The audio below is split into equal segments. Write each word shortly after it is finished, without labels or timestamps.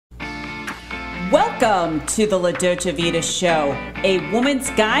Welcome to the La Dolce Vita Show, a woman's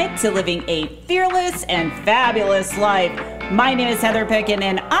guide to living a fearless and fabulous life. My name is Heather Pickin,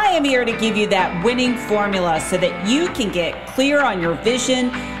 and I am here to give you that winning formula so that you can get clear on your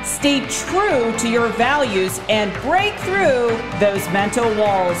vision, stay true to your values, and break through those mental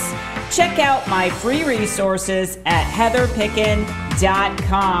walls. Check out my free resources at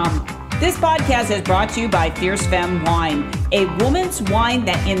heatherpickin.com. This podcast is brought to you by Fierce Femme Wine, a woman's wine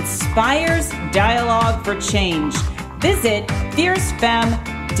that inspires dialogue for change. Visit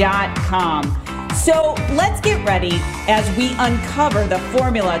fiercefemme.com. So let's get ready as we uncover the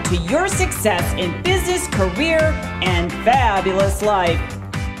formula to your success in business, career, and fabulous life.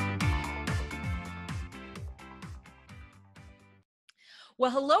 Well,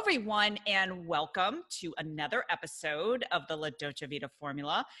 hello, everyone, and welcome to another episode of the La Dolce Vita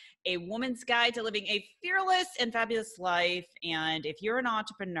Formula, a woman's guide to living a fearless and fabulous life. And if you're an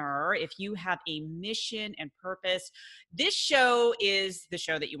entrepreneur, if you have a mission and purpose, this show is the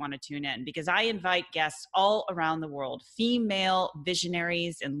show that you want to tune in, because I invite guests all around the world, female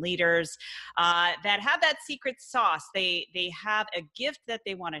visionaries and leaders that have that secret sauce. They have a gift that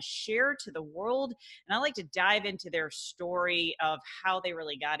they want to share to the world. And I like to dive into their story of how they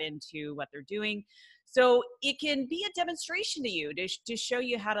really got into what they're doing, so it can be a demonstration to you to show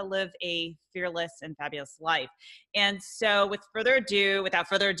you how to live a fearless and fabulous life. And so without further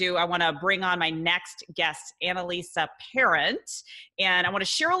ado, I want to bring on my next guest, Annalisa Parent. And I want to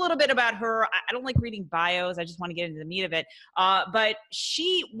share a little bit about her. I don't like reading bios. I just want to get into the meat of it. But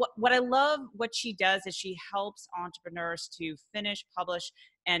what I love what she does is she helps entrepreneurs to finish, publish,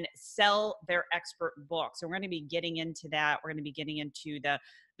 and sell their expert books. So we're going to be getting into that. We're going to be getting into the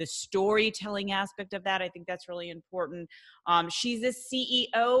storytelling aspect of that. I think that's really important. She's the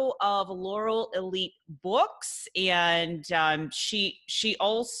CEO of Laurel Elite Books, and she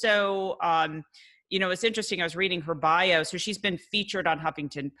also, it's interesting. I was reading her bio. So she's been featured on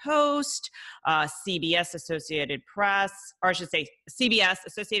Huffington Post, CBS, Associated Press, or I should say CBS,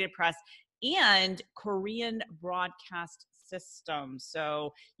 Associated Press, and Korean Broadcast System.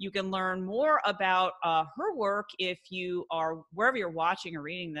 So you can learn more about her work if you are wherever you're watching or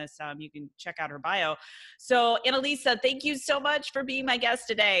reading this. You can check out her bio. So Annalisa, thank you so much for being my guest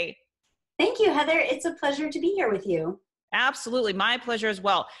today. Thank you, Heather. It's a pleasure to be here with you. Absolutely. My pleasure as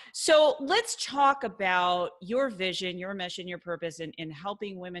well. So let's talk about your vision, your mission, your purpose in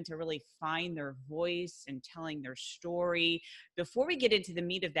helping women to really find their voice and telling their story. Before we get into the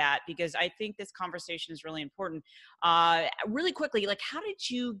meat of that, because I think this conversation is really important, really quickly, like, how did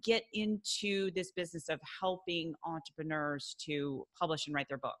you get into this business of helping entrepreneurs to publish and write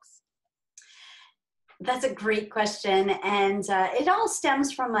their books? That's a great question. And it all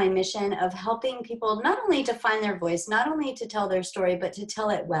stems from my mission of helping people not only to find their voice, not only to tell their story, but to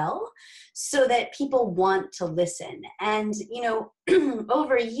tell it well so that people want to listen. And,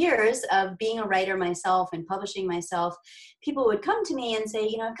 over years of being a writer myself and publishing myself, people would come to me and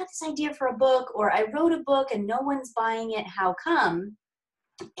say, I've got this idea for a book, or I wrote a book and no one's buying it. How come?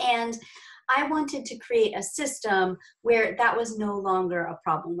 And I wanted to create a system where that was no longer a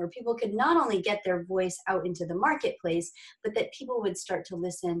problem, where people could not only get their voice out into the marketplace, but that people would start to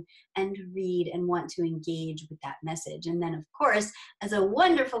listen and read and want to engage with that message. And then, of course, as a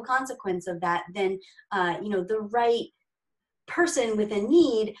wonderful consequence of that, then, the right person with a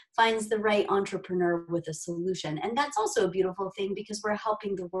need finds the right entrepreneur with a solution. And that's also a beautiful thing, because we're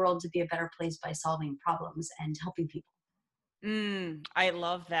helping the world to be a better place by solving problems and helping people. I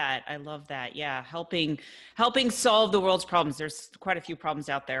love that. Yeah. Helping solve the world's problems. There's quite a few problems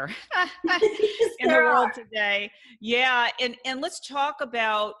out there in the world today. Yeah. And let's talk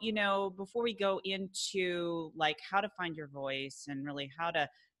about, before we go into like how to find your voice and really how to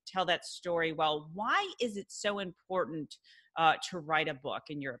tell that story well, why is it so important to write a book,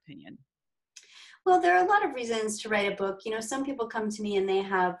 in your opinion? Well, there are a lot of reasons to write a book. Some people come to me and they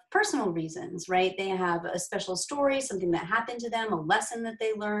have personal reasons, right? They have a special story, something that happened to them, a lesson that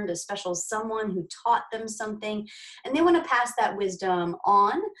they learned, a special someone who taught them something, and they want to pass that wisdom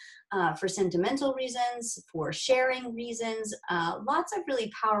on for sentimental reasons, for sharing reasons, lots of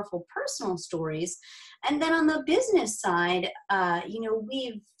really powerful personal stories. And then on the business side,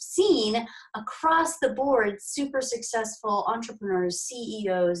 we've seen across the board super successful entrepreneurs,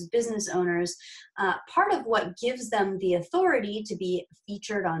 CEOs, business owners. Part of what gives them the authority to be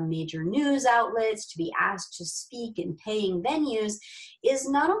featured on major news outlets, to be asked to speak in paying venues, is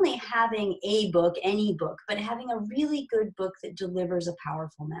not only having a book, any book, but having a really good book that delivers a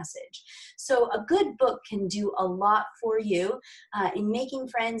powerful message. So a good book can do a lot for you in making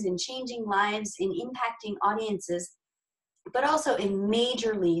friends, in changing lives, in impacting audiences. but also in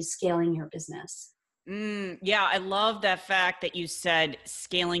majorly scaling your business. Yeah, I love that fact that you said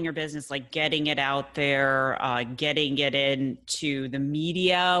scaling your business, like getting it out there, getting it into the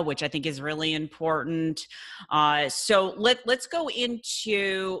media, which I think is really important. So let's go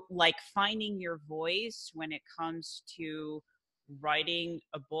into like finding your voice when it comes to writing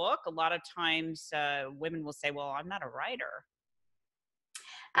a book. A lot of times women will say, well, I'm not a writer.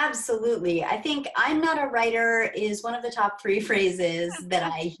 Absolutely. I think "I'm not a writer" is one of the top three phrases that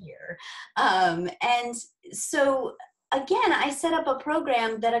I hear. And so, again, I set up a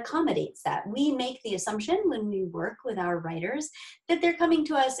program that accommodates that. We make the assumption when we work with our writers that they're coming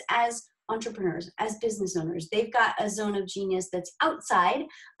to us as entrepreneurs, as business owners. They've got a zone of genius that's outside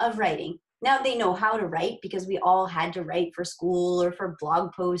of writing. Now they know how to write because we all had to write for school or for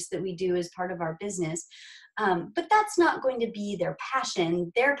blog posts that we do as part of our business. But that's not going to be their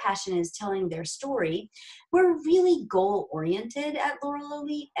passion. Their passion is telling their story. We're really goal oriented at Laurel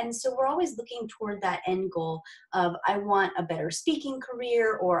Elite. And so we're always looking toward that end goal of, I want a better speaking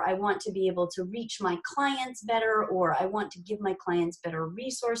career, or I want to be able to reach my clients better, or I want to give my clients better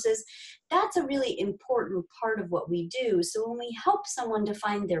resources. That's a really important part of what we do. So when we help someone to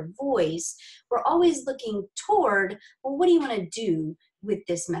find their voice, we're always looking toward, well, what do you want to do with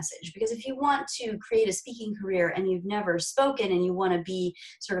this message? Because if you want to create a speaking career and you've never spoken and you want to be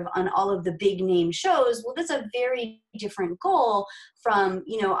sort of on all of the big name shows, well, that's a very different goal from,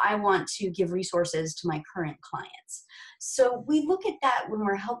 I want to give resources to my current clients. So we look at that when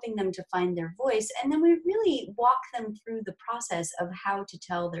we're helping them to find their voice, and then we really walk them through the process of how to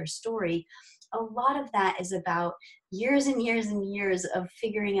tell their story. A lot of that is about years and years and years of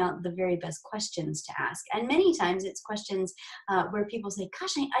figuring out the very best questions to ask. And many times it's questions where people say,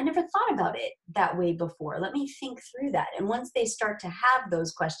 gosh, I never thought about it that way before. Let me think through that. And once they start to have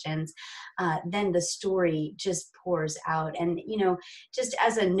those questions, then the story just pours out. And, just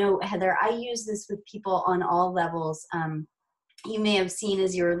as a note, Heather, I use this with people on all levels. You may have seen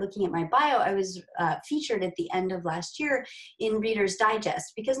as you were looking at my bio, I was featured at the end of last year in Reader's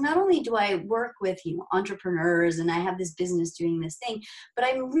Digest, because not only do I work with entrepreneurs and I have this business doing this thing, but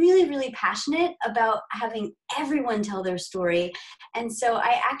I'm really, really passionate about having everyone tell their story. And so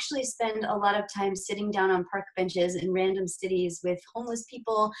I actually spend a lot of time sitting down on park benches in random cities with homeless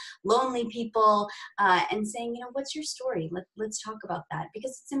people, lonely people, and saying, what's your story? Let's talk about that,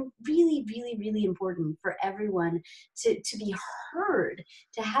 because it's really, really, really important for everyone to be heard,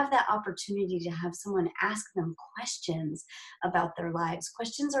 to have that opportunity to have someone ask them questions about their lives.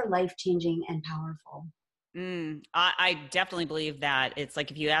 Questions are life-changing and powerful. I definitely believe that. It's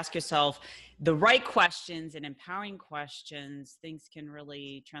like if you ask yourself the right questions and empowering questions, things can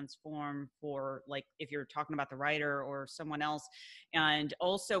really transform for, like, if you're talking about the writer or someone else. And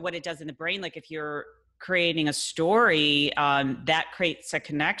also what it does in the brain, like if you're creating a story, that creates a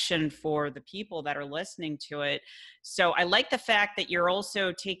connection for the people that are listening to it. So I like the fact that you're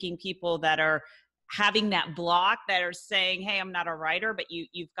also taking people that are having that block, that are saying, hey, I'm not a writer, but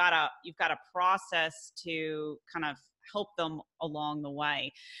you've got a process to kind of help them along the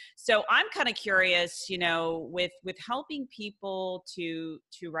way. So I'm kind of curious, with helping people to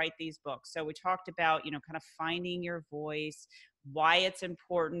write these books. So we talked about, kind of finding your voice, why it's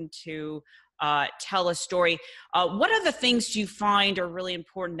important to tell a story. What other things do you find are really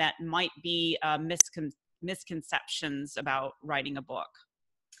important that might be misconceptions about writing a book?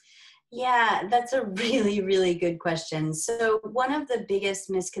 Yeah, that's a really, really good question. So one of the biggest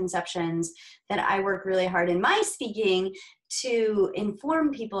misconceptions that I work really hard in my speaking to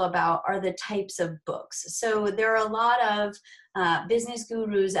inform people about are the types of books. So there are a lot of business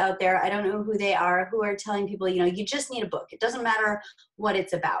gurus out there, I don't know who they are, who are telling people, you just need a book. It doesn't matter what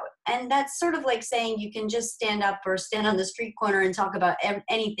it's about. And that's sort of like saying you can just stand up or stand on the street corner and talk about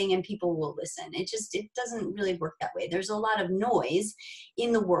anything and people will listen. It doesn't really work that way. There's a lot of noise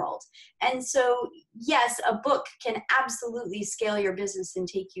in the world. And so, yes, a book can absolutely scale your business and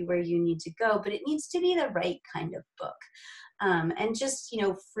take you where you need to go, but it needs to be the right kind of book. And just,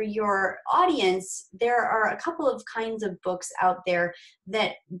 for your audience, there are a couple of kinds of books out there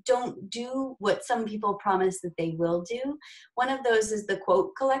that don't do what some people promise that they will do. One of those is the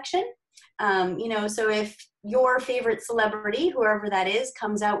quote collection. So if your favorite celebrity, whoever that is,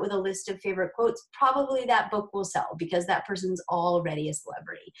 comes out with a list of favorite quotes, probably that book will sell because that person's already a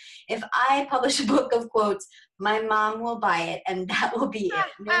celebrity. If I publish a book of quotes, my mom will buy it and that will be it.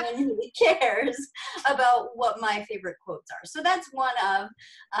 No one really cares about what my favorite quotes are. So that's one of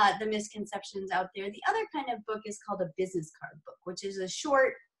the misconceptions out there. The other kind of book is called a business card book, which is a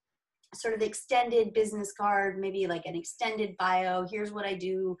short sort of extended business card, maybe like an extended bio. Here's what I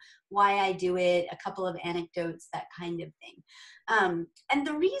do, why I do it, a couple of anecdotes, that kind of thing. And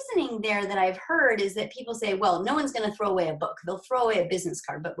the reasoning there that I've heard is that people say, well, no one's going to throw away a book. They'll throw away a business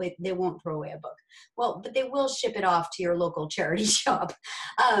card, but wait, they won't throw away a book. Well, but they will ship it off to your local charity shop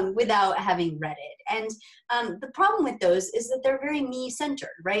without having read it. And the problem with those is that they're very me-centered,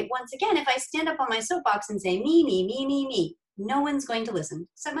 right? Once again, if I stand up on my soapbox and say me, me, me, me, me, no one's going to listen,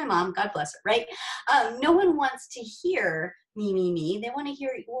 except my mom, God bless her, right? No one wants to hear me, me, me. They want to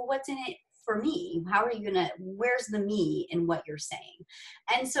hear, well, what's in it for me? How are you going to, where's the me in what you're saying?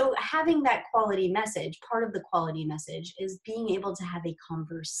 And so having that quality message, part of the quality message is being able to have a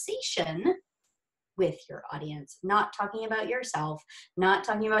conversation with your audience, not talking about yourself, not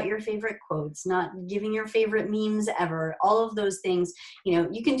talking about your favorite quotes, not giving your favorite memes ever, all of those things. You know,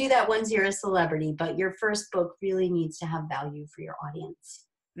 you can do that once you're a celebrity, but your first book really needs to have value for your audience.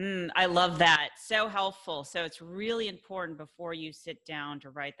 I love that. So helpful. So it's really important before you sit down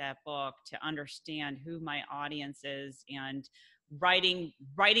to write that book to understand who my audience is, and writing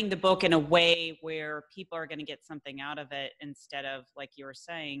the book in a way where people are going to get something out of it, instead of, like you were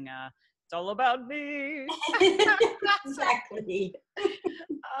saying, it's all about me. Exactly.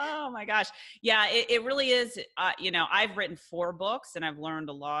 Oh my gosh. Yeah, it really is. You know, I've written 4 books and I've learned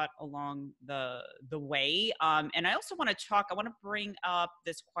a lot along the way. And I also want to bring up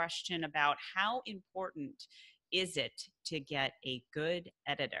this question about how important is it to get a good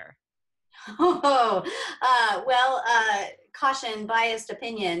editor? Oh, well, caution, biased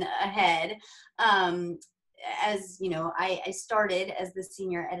opinion ahead. Um, as you know, I started as the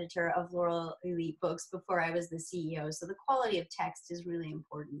senior editor of Laurel Elite Books before I was the CEO. So the quality of text is really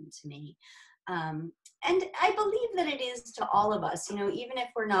important to me. And I believe that it is to all of us, you know, even if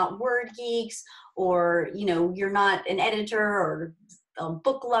we're not word geeks, or, you know, you're not an editor or a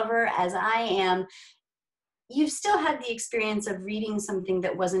book lover as I am, you've still had the experience of reading something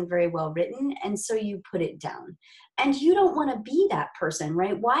that wasn't very well written, and so you put it down. And you don't want to be that person,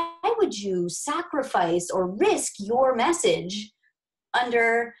 right? Why would you sacrifice or risk your message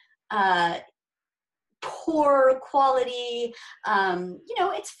under poor quality? You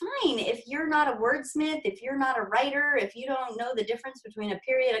know, it's fine if you're not a wordsmith, if you're not a writer, if you don't know the difference between a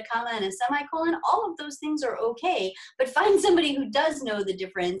period, a comma, and a semicolon. All of those things are okay, but find somebody who does know the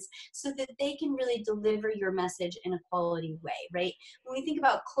difference so that they can really deliver your message in a quality way, right? When we think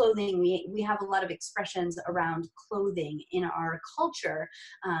about clothing, we have a lot of expressions around clothing in our culture,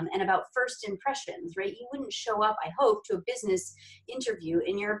 and about first impressions, right? You wouldn't show up, I hope, to a business interview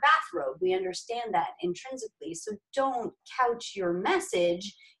in your bathrobe. We understand that intrinsically. So don't couch your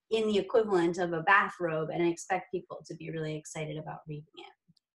message in the equivalent of a bathrobe and expect people to be really excited about reading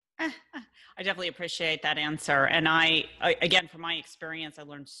it. I definitely appreciate that answer. And again, from my experience, I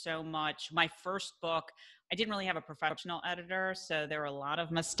learned so much. My first book, I didn't really have a professional editor, so there were a lot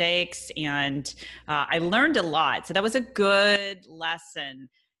of mistakes, and I learned a lot. So that was a good lesson.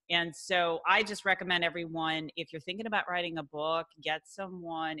 And so I just recommend everyone, if you're thinking about writing a book, get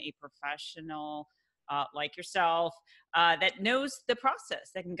someone, a professional like yourself, that knows the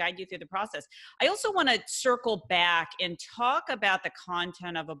process, that can guide you through the process. I also want to circle back and talk about the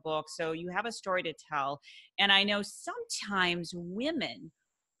content of a book. So you have a story to tell. And I know sometimes women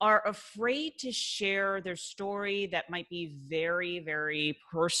are afraid to share their story that might be very, very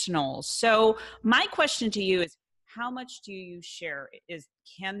personal. So my question to you is, how much do you share?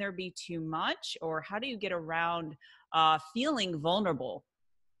 Can there be too much, or how do you get around feeling vulnerable?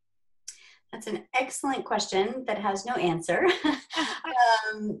 That's an excellent question that has no answer.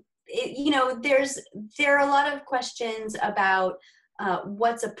 You know, there are a lot of questions about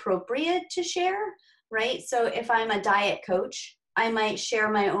what's appropriate to share, right? So if I'm a diet coach, I might share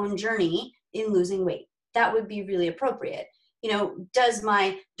my own journey in losing weight. That would be really appropriate. You know, does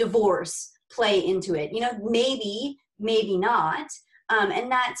my divorce play into it? You know, maybe, maybe not. And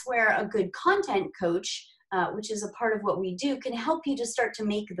that's where a good content coach, which is a part of what we do, can help you to start to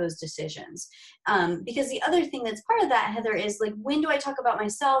make those decisions. Because the other thing that's part of that, Heather, is like, when do I talk about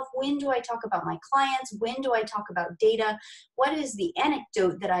myself? When do I talk about my clients? When do I talk about data? What is the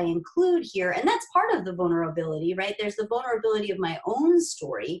anecdote that I include here? And that's part of the vulnerability, right? There's the vulnerability of my own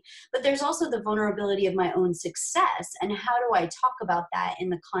story, but there's also the vulnerability of my own success. And how do I talk about that in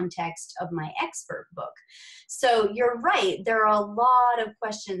the context of my expert book? So you're right, there are a lot of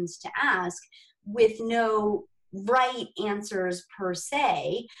questions to ask with no right answers per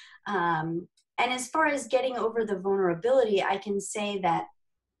se. And as far as getting over the vulnerability, I can say that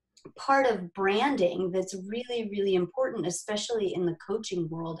part of branding that's really, really important, especially in the coaching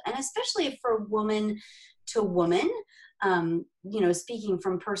world, and especially for woman to woman, speaking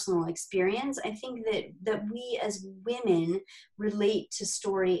from personal experience, I think that we as women relate to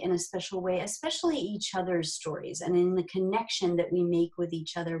story in a special way, especially each other's stories, and in the connection that we make with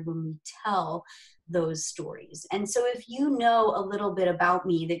each other when we tell those stories. And so if you know a little bit about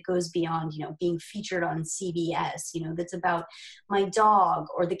me that goes beyond, being featured on CBS, that's about my dog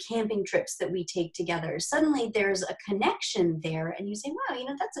or the camping trips that we take together, suddenly there's a connection there, and you say, wow,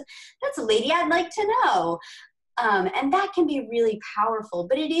 that's a lady I'd like to know. And that can be really powerful,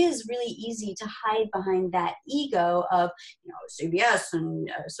 but it is really easy to hide behind that ego of, CBS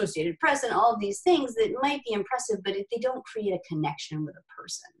and Associated Press and all of these things that might be impressive, but if they don't create a connection with a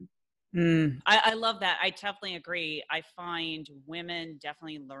person. I love that. I definitely agree. I find women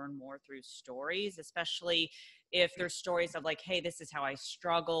definitely learn more through stories, especially if there's stories of like, hey, this is how I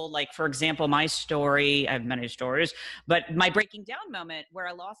struggle. Like, for example, my story, I have many stories, but my breaking down moment where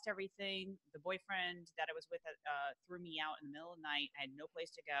I lost everything, the boyfriend that I was with threw me out in the middle of the night. I had no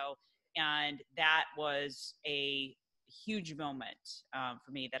place to go. And that was a huge moment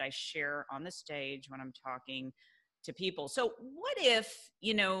for me that I share on the stage when I'm talking to people. So what if,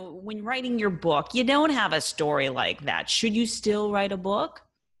 when writing your book, you don't have a story like that? Should you still write a book?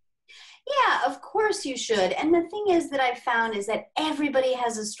 Yeah, of course you should. And the thing is that I've found is that everybody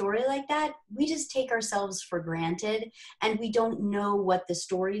has a story like that. We just take ourselves for granted, and we don't know what the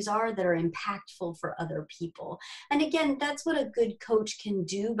stories are that are impactful for other people. And again, that's what a good coach can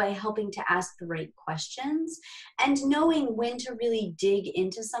do by helping to ask the right questions and knowing when to really dig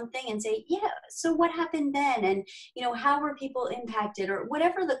into something and say, yeah, so what happened then? And, how were people impacted, or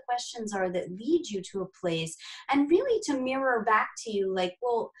whatever the questions are that lead you to a place, and really to mirror back to you like,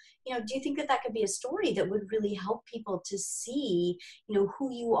 well, do you think that could be a story that would really help people to see,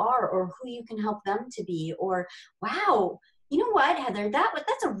 who you are or who you can help them to be? Or, wow, you know what, Heather,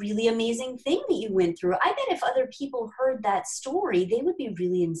 that's a really amazing thing that you went through. I bet if other people heard that story, they would be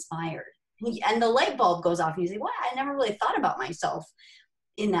really inspired. And the light bulb goes off and you say, wow, I never really thought about myself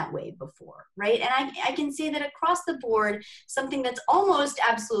in that way before, right? And I can say that across the board, something that's almost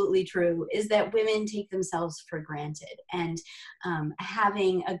absolutely true is that women take themselves for granted. And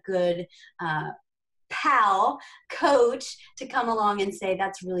having a good pal, coach to come along and say,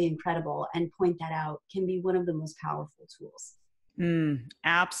 that's really incredible, and point that out can be one of the most powerful tools.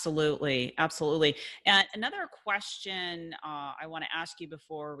 Absolutely. Absolutely. And another question I want to ask you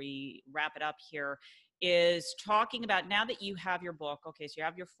before we wrap it up here is talking about, now that you have your book, okay, so you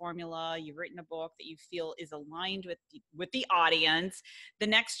have your formula, you've written a book that you feel is aligned with the audience. The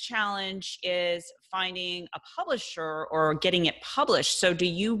next challenge is finding a publisher or getting it published. So do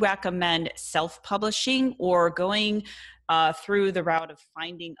you recommend self-publishing or going through the route of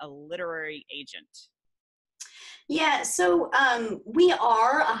finding a literary agent? Yeah, so we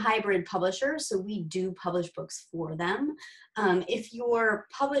are a hybrid publisher, so we do publish books for them. If you're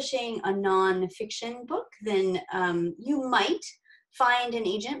publishing a nonfiction book, then you might find an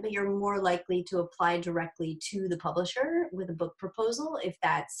agent, but you're more likely to apply directly to the publisher with a book proposal if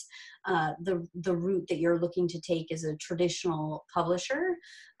that's the route that you're looking to take as a traditional publisher.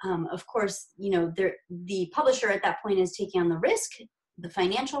 Of course, the publisher at that point is taking on the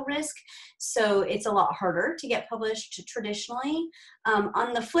financial risk, so it's a lot harder to get published traditionally.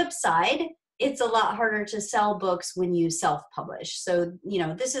 On the flip side, it's a lot harder to sell books when you self-publish. So,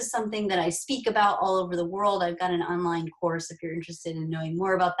 this is something that I speak about all over the world. I've got an online course if you're interested in knowing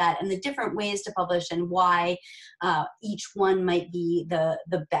more about that and the different ways to publish and why each one might be the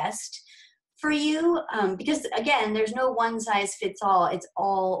best for you, because again, there's no one size fits all. It's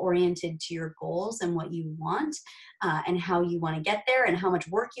all oriented to your goals and what you want, and how you want to get there, and how much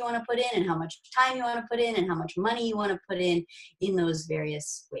work you want to put in, and how much time you want to put in, and how much money you want to put in those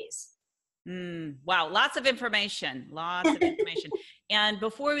various ways. Wow, lots of information, And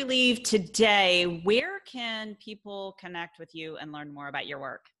before we leave today, where can people connect with you and learn more about your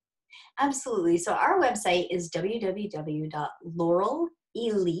work? Absolutely. So our website is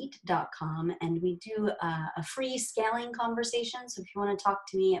www.laurelelite.com, and we do a free scaling conversation. So if you want to talk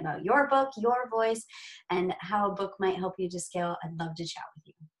to me about your book, your voice, and how a book might help you to scale, I'd love to chat with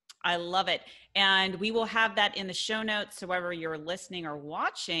you. I love it. And we will have that in the show notes. So whether you're listening or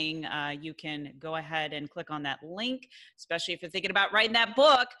watching, you can go ahead and click on that link, especially if you're thinking about writing that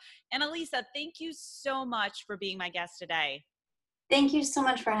book. Annalisa, thank you so much for being my guest today. Thank you so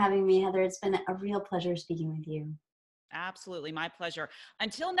much for having me, Heather. It's been a real pleasure speaking with you. Absolutely. My pleasure.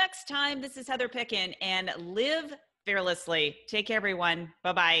 Until next time, this is Heather Pickin, and live fearlessly. Take care, everyone.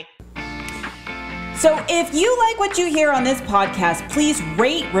 Bye-bye. So if you like what you hear on this podcast, please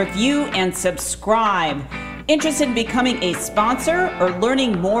rate, review, and subscribe. Interested in becoming a sponsor or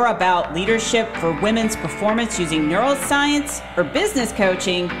learning more about leadership for women's performance using neuroscience or business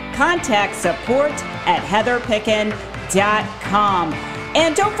coaching? Contact support@heatherpicken.com.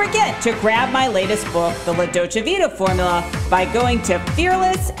 And don't forget to grab my latest book, The La Dolce Vita Formula, by going to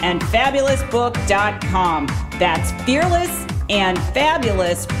fearlessandfabulousbook.com. That's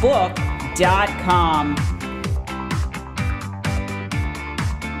fearlessandfabulousbook.com.